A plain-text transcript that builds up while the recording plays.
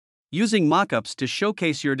Using mockups to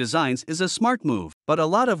showcase your designs is a smart move, but a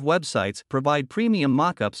lot of websites provide premium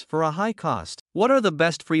mockups for a high cost. What are the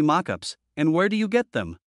best free mockups, and where do you get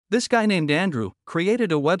them? This guy named Andrew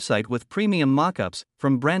created a website with premium mockups,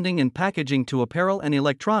 from branding and packaging to apparel and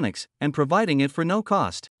electronics, and providing it for no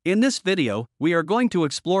cost. In this video, we are going to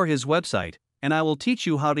explore his website, and I will teach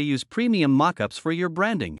you how to use premium mockups for your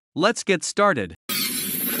branding. Let's get started.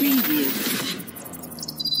 Freebies.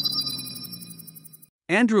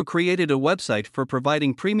 Andrew created a website for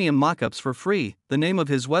providing premium mockups for free. The name of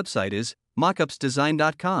his website is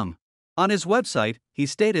mockupsdesign.com. On his website, he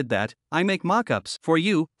stated that, "I make mockups for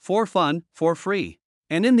you, for fun, for free."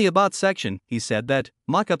 And in the About section, he said that,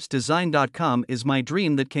 "Mockupsdesign.com is my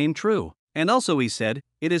dream that came true." And also he said,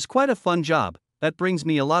 "It is quite a fun job, that brings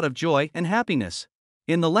me a lot of joy and happiness."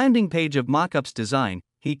 In the landing page of Mockups Design,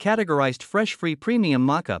 he categorized fresh free premium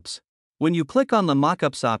mockups. When you click on the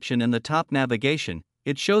Mockups option in the top navigation,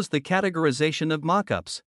 it shows the categorization of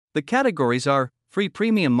mockups. The categories are free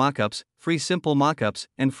premium mockups, free simple mockups,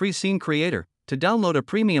 and free scene creator. To download a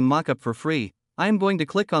premium mockup for free, I am going to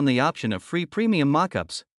click on the option of free premium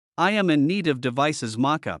mockups. I am in need of devices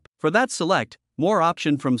mockup. For that, select More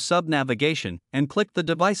option from sub-navigation and click the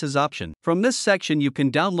Devices option. From this section you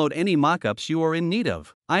can download any mockups you are in need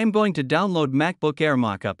of. I am going to download MacBook Air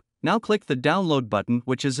mockup. Now click the download button,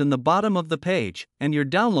 which is in the bottom of the page, and your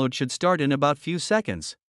download should start in about few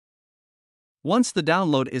seconds. Once the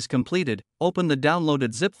download is completed, open the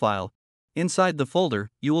downloaded zip file. Inside the folder,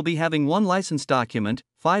 you will be having one license document,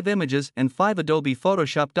 5 images, and 5 Adobe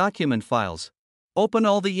Photoshop document files. Open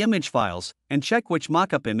all the image files, and check which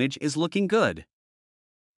mockup image is looking good.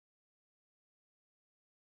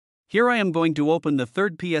 Here I am going to open the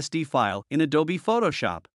third PSD file in Adobe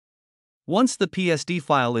Photoshop. Once the PSD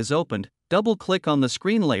file is opened, double-click on the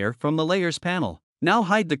screen layer from the Layers panel. Now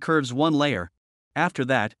hide the curves one layer. After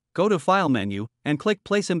that, go to File menu, and click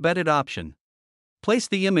Place Embedded option. Place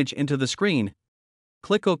the image into the screen.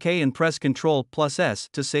 Click OK and press Ctrl+S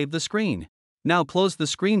to save the screen. Now close the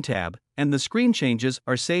Screen tab, and the screen changes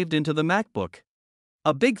are saved into the MacBook.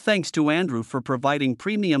 A big thanks to Andrew for providing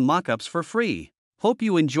premium mockups for free. Hope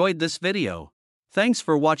you enjoyed this video. Thanks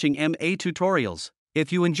for watching MA Tutorials.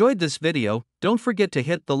 If you enjoyed this video, don't forget to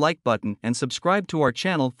hit the like button and subscribe to our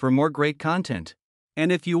channel for more great content.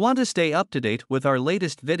 And if you want to stay up to date with our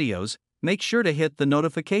latest videos, make sure to hit the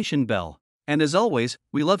notification bell. And as always,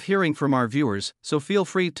 we love hearing from our viewers, so feel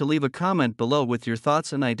free to leave a comment below with your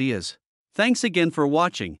thoughts and ideas. Thanks again for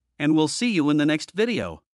watching, and we'll see you in the next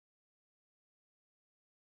video.